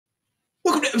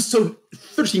So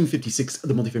 1356 of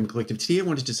the Multifamily Collective. Today I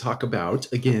wanted to talk about,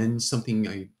 again, something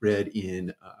I read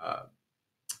in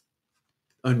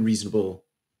Unreasonable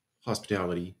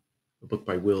Hospitality, a book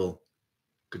by Will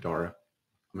Gadara. I'm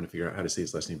going to figure out how to say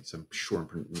his last name because I'm sure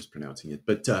I'm mispronouncing it.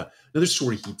 But another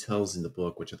story he tells in the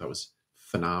book, which I thought was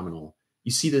phenomenal.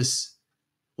 You see this,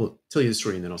 well, I'll tell you the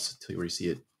story and then I'll tell you where you see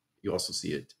it. You also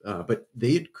see it. But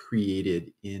they had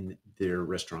created in their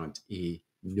restaurant a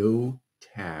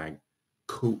no-tag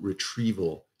coat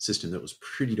retrieval system that was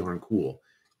pretty darn cool.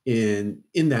 And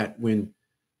in that, when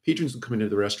patrons would come into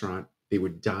the restaurant, they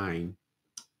would dine.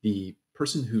 The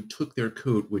person who took their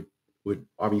coat would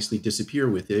obviously disappear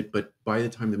with it, but by the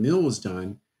time the meal was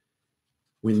done,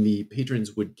 when the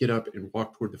patrons would get up and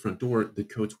walk toward the front door, the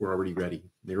coats were already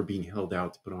ready. They were being held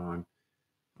out to put on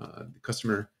the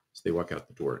customer, so they walk out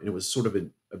the door. And it was sort of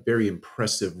a very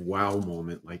impressive wow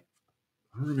moment. Like,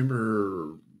 I don't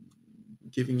remember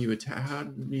giving you a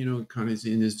tab, kind of,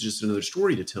 and it's just another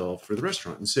story to tell for the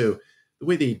restaurant. And so the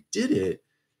way they did it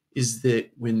is that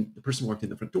when the person walked in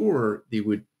the front door, they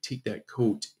would take that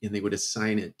coat and they would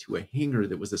assign it to a hanger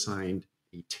that was assigned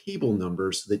a table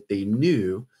number so that they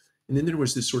knew. And then there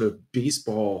was this sort of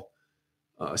baseball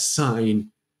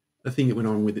sign, a thing that went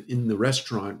on in the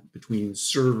restaurant between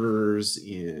servers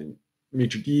and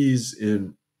maitre d's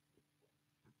and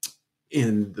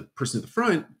the person at the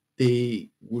front.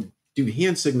 They would do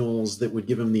hand signals that would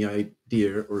give them the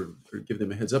idea or give them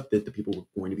a heads up that the people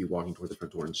were going to be walking toward the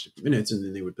front door in just a few minutes. And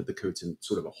then they would put the coats in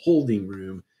sort of a holding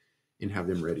room and have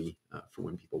them ready for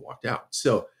when people walked out.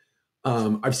 So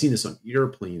I've seen this on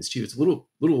airplanes too. It's a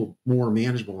little more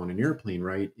manageable on an airplane,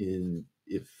 right?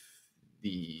 If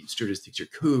the stewardess takes your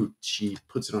coat, she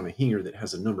puts it on a hanger that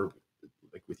has a number,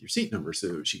 like with your seat number,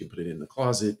 so she can put it in the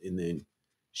closet, and then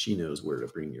she knows where to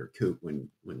bring your coat when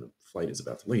the flight is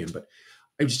about to land. But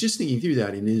I was just thinking through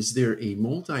that, and is there a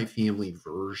multifamily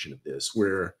version of this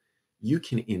where you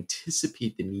can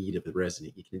anticipate the need of the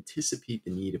resident, you can anticipate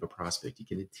the need of a prospect, you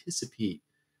can anticipate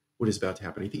what is about to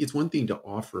happen? I think it's one thing to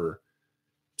offer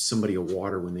somebody a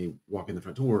water when they walk in the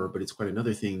front door, but it's quite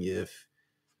another thing if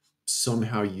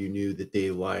somehow you knew that they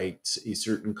liked a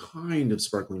certain kind of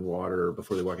sparkling water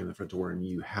before they walk in the front door, and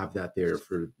you have that there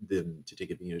for them to take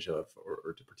advantage of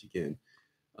or to partake in.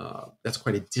 That's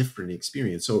quite a different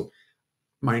experience. So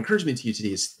my encouragement to you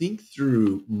today is think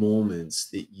through moments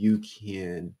that you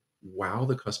can wow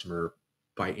the customer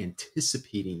by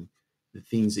anticipating the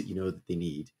things that you know that they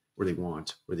need or they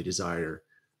want or they desire,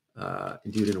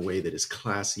 and do it in a way that is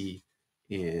classy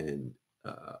and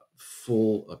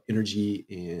full of energy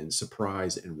and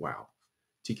surprise and wow.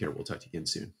 Take care. We'll talk to you again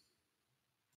soon.